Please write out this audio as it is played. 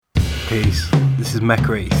peace. This is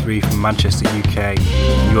Mecca 83 from Manchester, UK,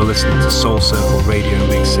 and you're listening to Soul Circle Radio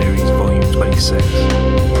Mix Series Volume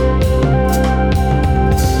 26.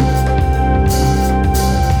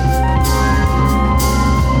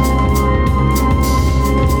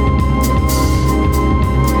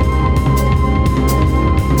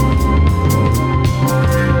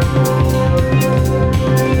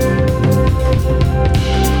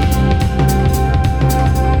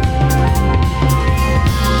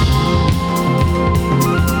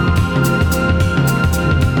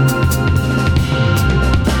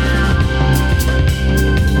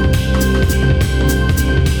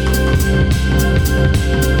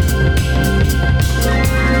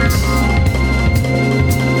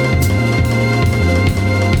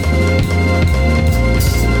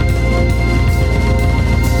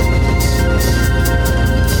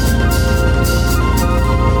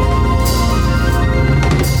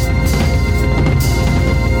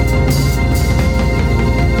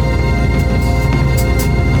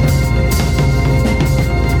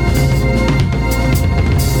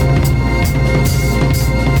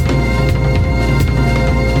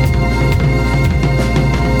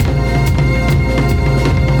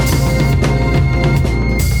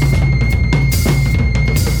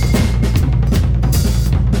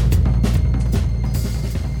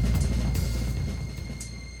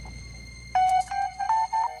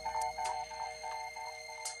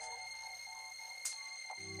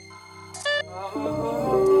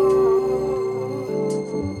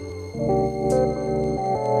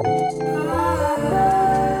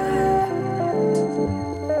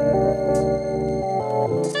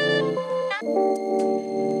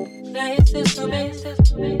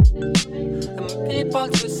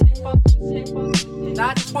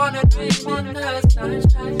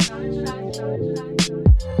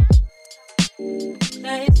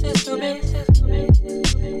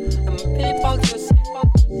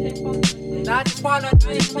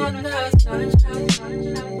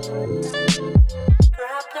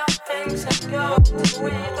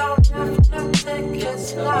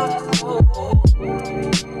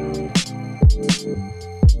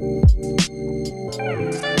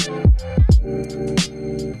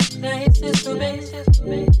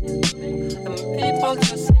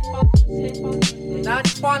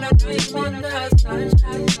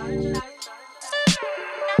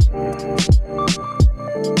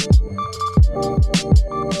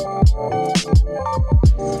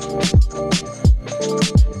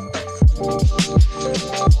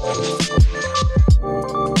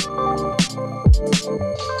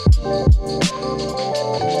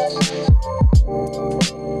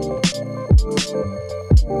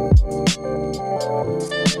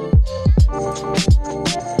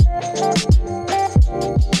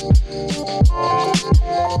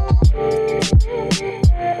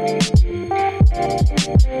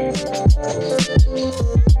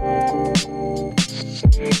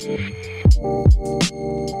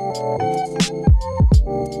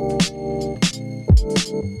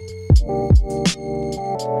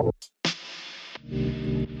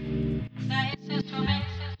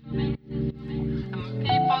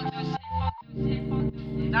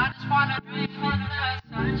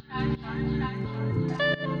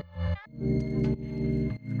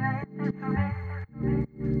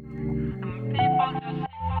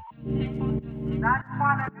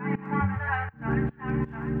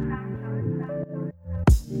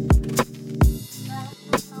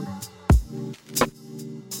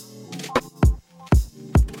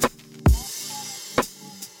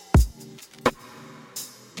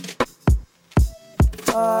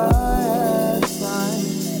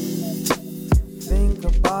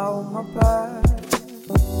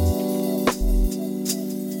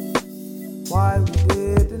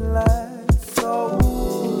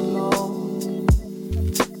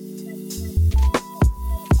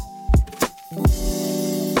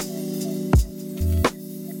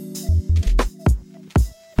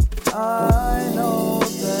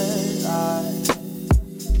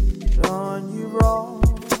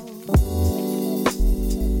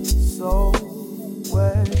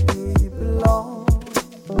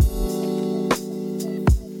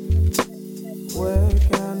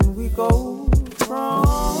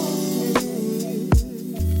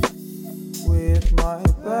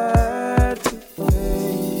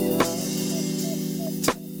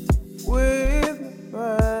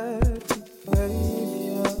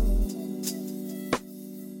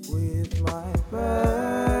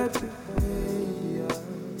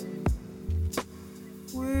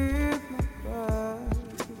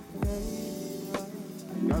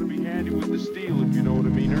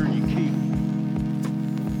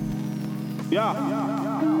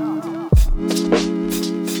 Yeah.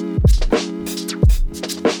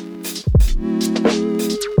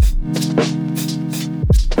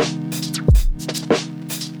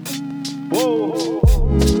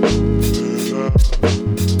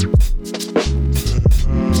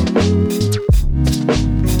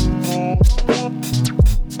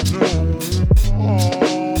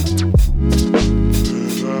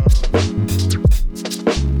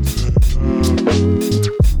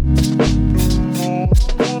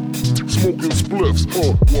 spliffs,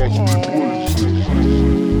 watch me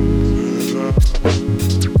blaze.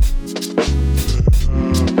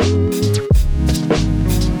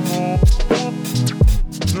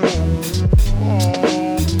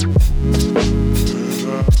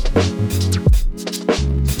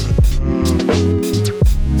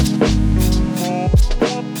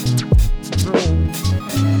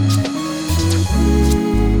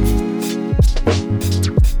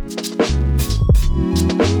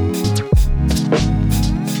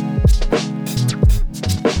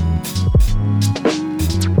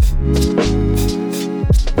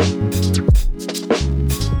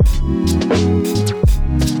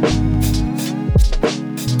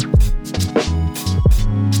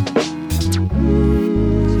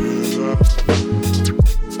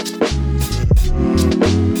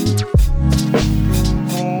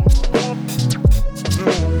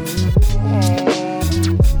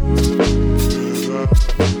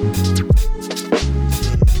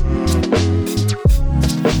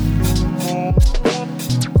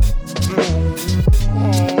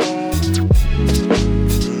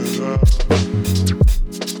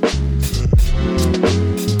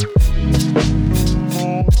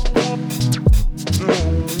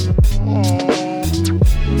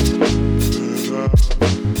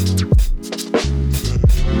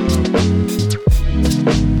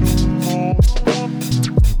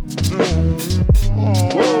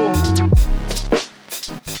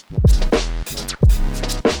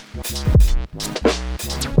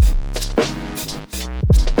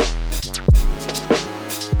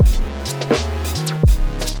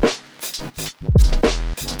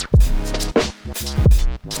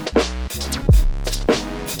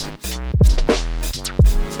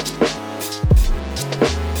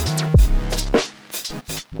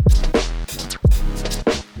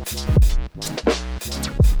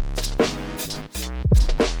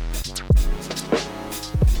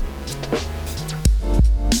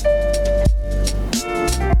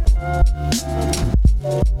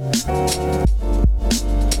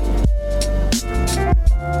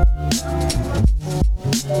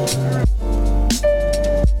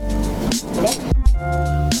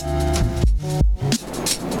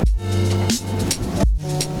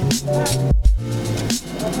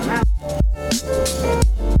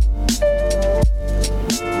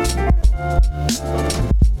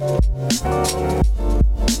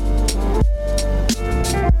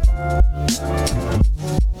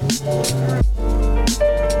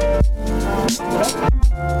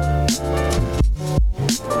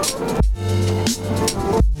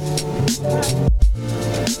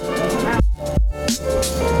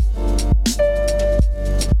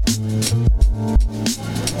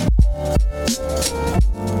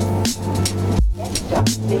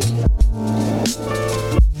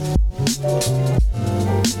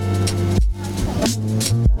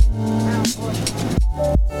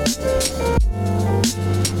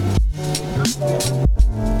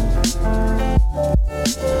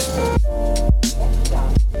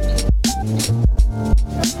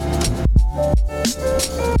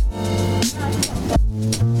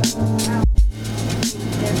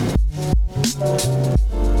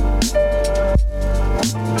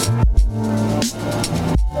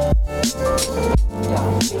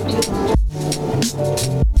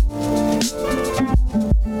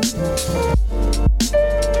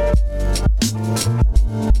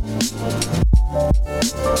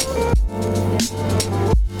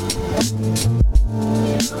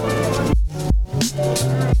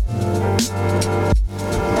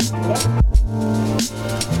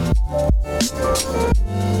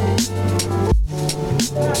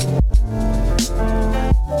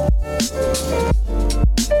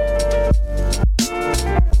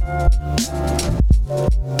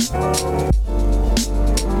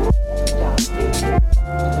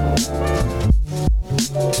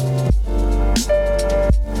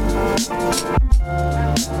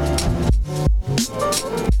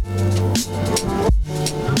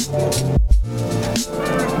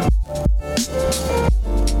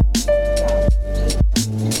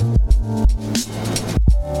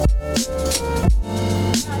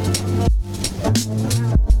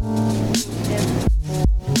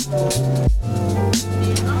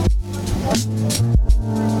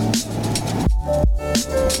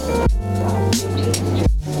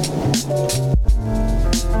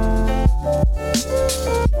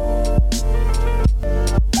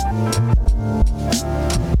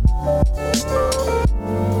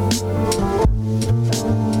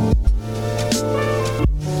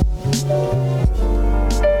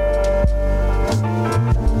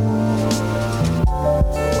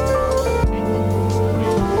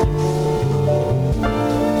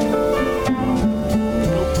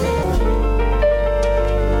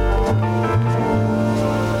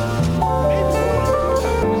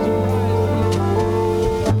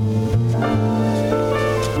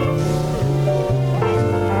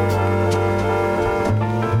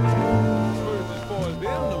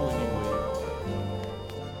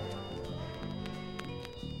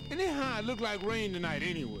 like rain tonight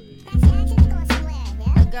anyway.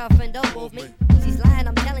 Your girlfriend don't move me. She's lying,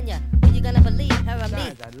 I'm telling ya. Who you gonna believe, her or me?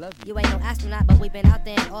 I love you. You ain't no astronaut, but we been out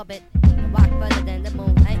there in orbit and walk further than the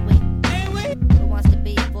moon, ain't we? Who wants to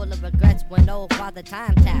be full of regrets when old father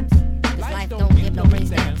time taps? Cause life don't give no ring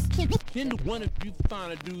stamps. Then the one if you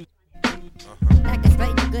find a dude. Acting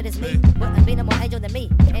straight and good as me. Wouldn't be no more angel than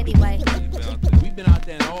me. Anyway. We've been out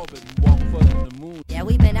there in orbit and walked further than the moon. Yeah,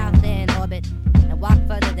 we been out there in orbit and walk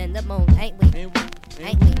further than the moon, ain't we?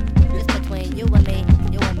 Ain't we? Just between you and me,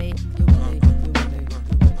 you and me, you and me, you and me.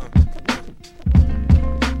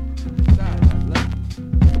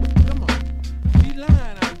 Come on. Be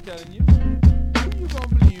lying, I'm telling you. Who you gonna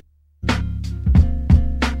believe?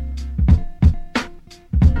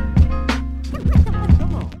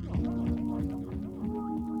 Come on.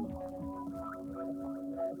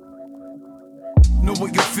 Know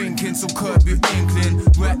what you're thinking, so curb your inkling.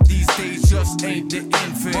 Rap these days just ain't the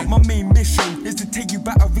infant. But my main mission is to take you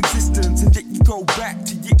out of existence and let you go back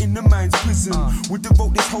to your inner mind's prison. Would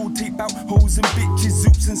devote this whole tape out hoes and bitches,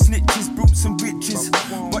 zoops and snitches, brutes and riches.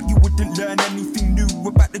 But you wouldn't learn anything new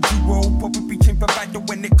about the duo. Probably change provider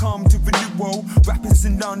when it comes to renewal. Rappers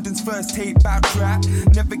in London's first tape out trap.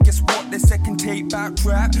 Never guess what, their second tape out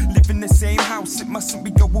trap. Live in the same house, it mustn't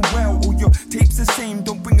be going well. All your tapes the same,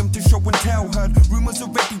 don't bring them to show and tell. Heard rumors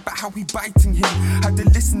already about how he biting him. Had to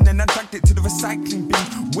listen and I dragged it to the recycling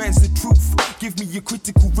bin. Where's the truth? Give me a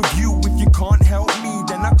critical review. If you can't help me,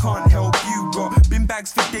 then I can't help you. Got bin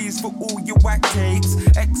bags for days for all your whack tapes.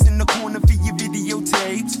 X in the corner for your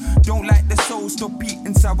videotapes. Don't like the soul, stop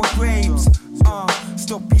eating sour grapes.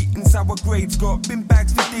 Stop eating sour grapes. Got bin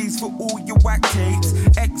bags for days for all your whack tapes.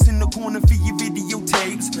 X in the corner for your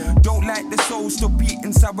videotapes. Don't like the soul, stop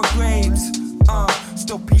eating sour grapes.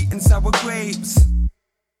 Stop eating sour grapes.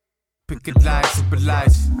 Pick a line, super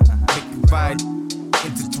lies. Make it ride,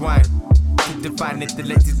 intertwine. To define it, the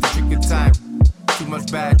latest, the trick of time. Too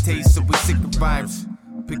much bad taste, so we sick of rhymes.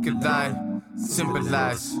 Pick a line,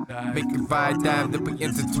 symbolize. Make it ride, damn, that we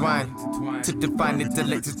intertwine. To define it, the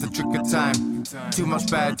latest, the trick of time. Too much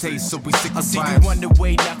bad taste, so we sick of rhymes. I see you on the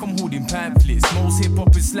way like I'm holding pamphlets. Most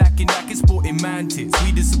hip-hop is slacking like it's sporting mantids.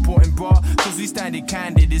 We the supporting bra, cause we standing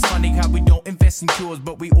candid. It's funny how we don't invest in cures,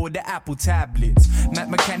 but we order Apple tablets. Mac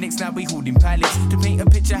mechanics, now we holding pallets. To paint a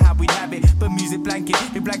picture how we'd have it, but music blanket.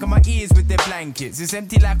 They blanket my ears with their blankets. It's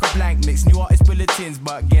empty like a blank mix. New artist bulletins,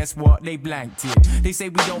 but guess what? They blanked it. They say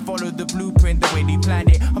we don't follow the blueprint the way they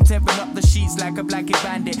planned it. I'm tearing up the sheets like a blanket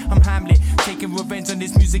bandit. I'm Hamlet, taking revenge on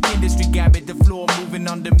this music industry gambit. The floor moving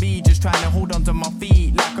under me, just trying to hold on to my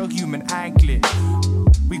feet like a human anklet.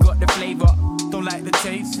 We got the flavor, don't like the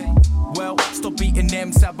taste. Well, stop eating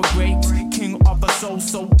them sour grapes. King of a soul,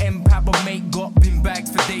 so empower mate. Got bin bags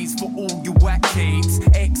for days for all your whack tapes.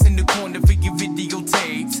 X in the corner for your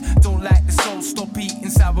videotapes. Don't like the soul, stop eating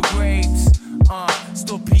sour grapes.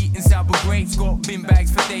 Stop eating sour grapes. Got bin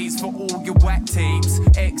bags for days for all your whack tapes.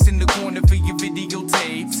 X in the corner for your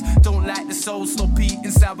videotapes. Don't like the soul, stop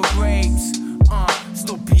eating sour grapes.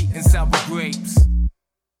 Stop eating sour grapes.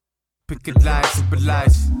 Pick a line, super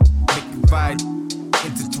lies. Make it ride,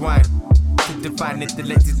 intertwine. To define it, the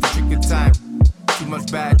latest, the trick of time. Too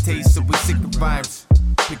much bad taste, so we sick of rhymes.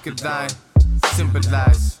 Pick a line,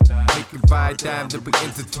 symbolize. Make it ride, damn, that we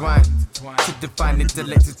intertwine. To define it, the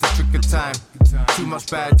latest, the trick of time. Too much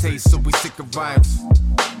bad taste, so we sick of rhymes.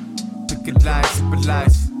 Pick a line,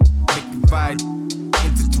 symbolize. Make it ride,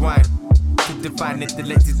 intertwine. To define it, the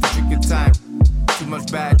latest, the trick of time. Too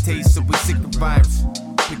much bad taste, so we sick of rhymes.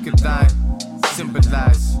 Pick a line,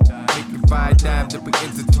 symbolize. Make it ride, damn, that we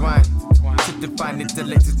intertwine. To define it, the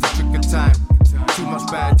latest, the trick of time. Too much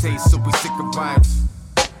bad taste, so we sick of rhymes.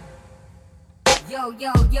 Yo,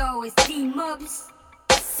 yo, yo, it's T-Mubs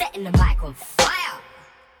setting the mic on fire.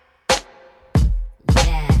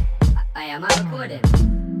 Yeah, I am recording.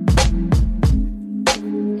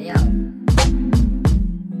 Yo.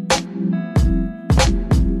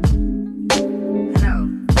 Hello.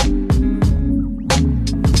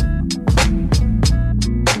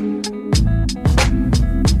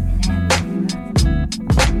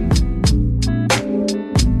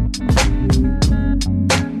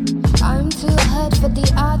 I'm too hurt for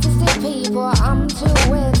the artistic people. I'm too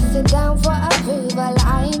weird to sit down for approval.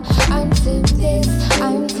 I'm too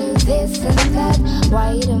this and that.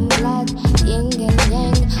 White and black, yin and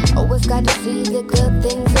yang. Always gotta see the good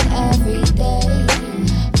things in every day.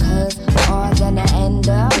 Cause we're all gonna end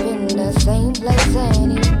up in the same place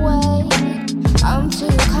anyway. I'm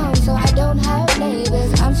too calm so I don't have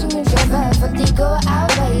neighbors. I'm too introvert for the go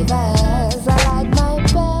out ravers. I like my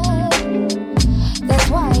bed, that's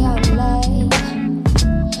why I'm late.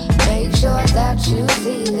 Make sure that you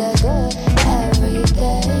see the good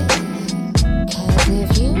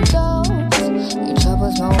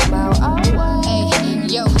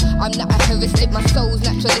I'm not a heuristic, my soul's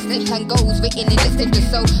naturalistic and goals written in the stitches.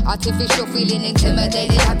 So artificial, feeling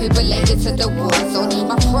intimidated, happy related to the war zone.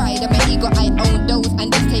 My pride and my ego, I own those,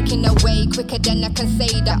 and it's taken away quicker than I can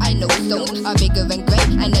say that I know. Stones are bigger and great,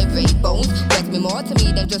 and they break bones. Worth me more to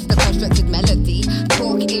me than just a constructed melody.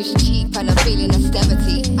 Talk is cheap, and I'm feeling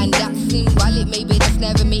austerity, and that's symbolic. Maybe that's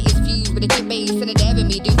never me. It's views with a chip base and a dare at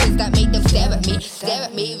me. Do things that make them stare at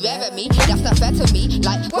me, rev at me. That's not fair to me.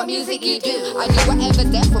 Like what music you do, I do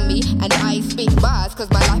whatever's there for me, and I speak bars, cause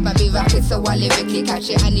my life might be rapid, so I lyrically catch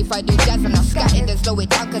it. And if I do jazz and I scat it, then slow it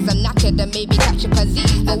down, cause I'm knackered, and maybe catch a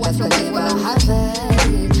disease. But what's the best when I have it?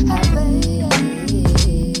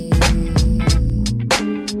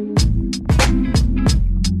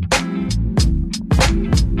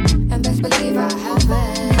 And best believe I have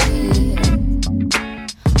it.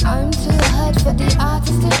 I'm too hurt for the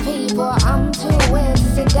artistic people. I'm too weird to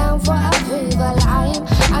sit down for approval.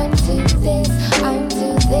 I'm too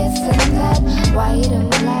this and that. White and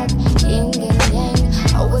black, yin and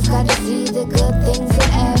yang. Always gotta see the good things in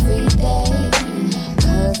every day.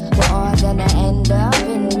 Cause we're all gonna end up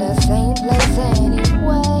in the same place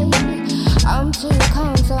anyway. I'm too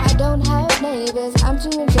calm so I don't have neighbors. I'm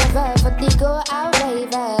too introvert for the go out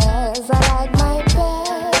ravers. I like my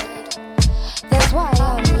bed, that's why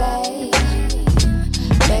I'm late.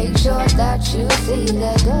 Make sure that you see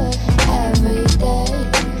the good every day.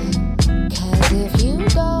 Cause if you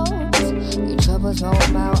don't, your troubles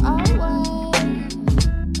won't melt away.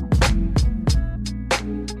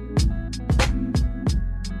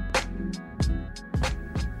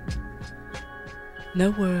 No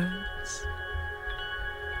words,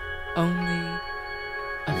 only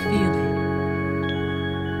a feeling.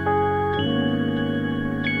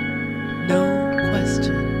 No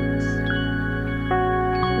questions,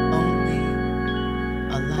 only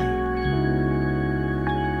a light.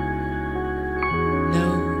 No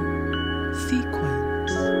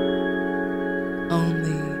sequence,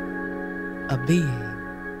 only a being.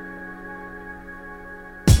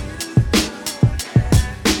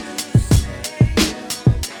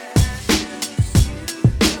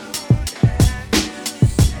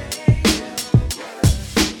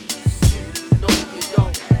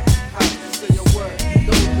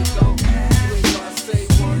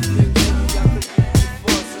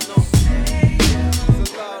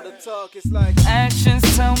 Actions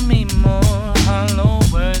tell me more, hollow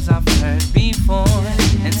words I've heard before.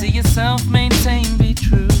 And to yourself maintain, be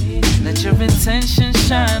true. Let your intention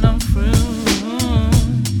shine on through.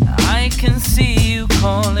 I can see you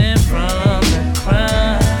calling from the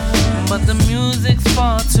crowd, but the music's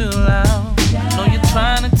far too loud. Know you're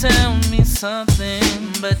trying to tell me something,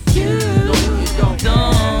 but you don't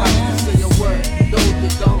have to say a word.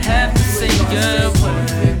 Have to say your word.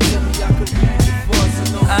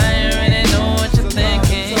 I already know what you're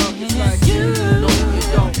thinking. You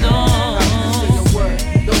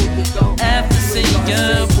don't have to say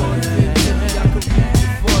your word.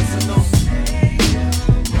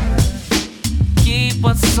 Keep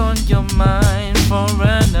what's on your mind for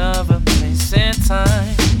another place and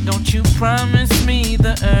time. Don't you promise me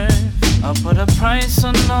the earth, I'll put a price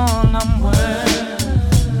on all I'm worth.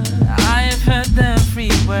 I've heard them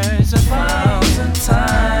free words 1,000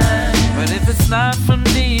 times, but if it's not from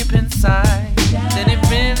deep inside, then it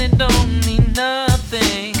really don't mean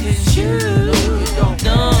nothing. Cause you don't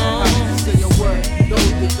have to say a word.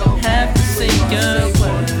 Have to say your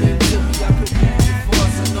word.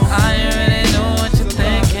 I already know what you're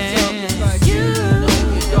thinking. You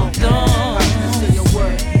don't have to say a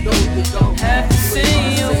word. Have to say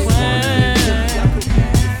your word.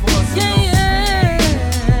 Yeah.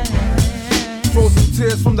 Frozen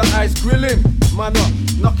tears from the ice grilling. Man up,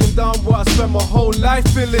 knocking down what I spent my whole life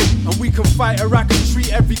feeling. And we can fight or I can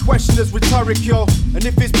treat every question as rhetoric, yo. And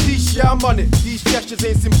if it's peace, yeah, I'm on it. These gestures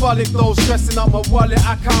ain't symbolic, though. Stressing out my wallet,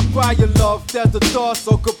 I can't buy your love. There's the door,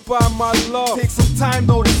 so goodbye, my love. Take some time,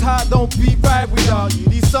 though, this heart don't beat right without you.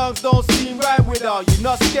 These songs don't seem right without you.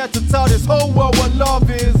 Not scared to tell this whole world what love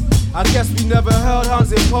is. I guess we never held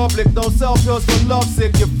hands in public. Don't sell pills for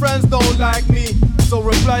lovesick. Your friends don't like me, so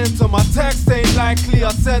replying to my text ain't likely.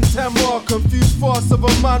 I sent 10 more. Confused thoughts of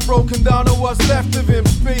a man broken down on what's left of him.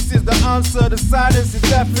 Space is the answer, the silence is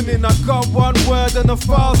deafening. I got one word and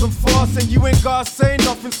 1,000 thoughts, and you ain't gotta say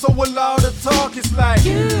nothing, so allow the talk. It's like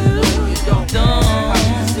you don't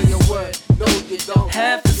have to say a word. No, you don't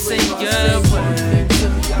have to say your word.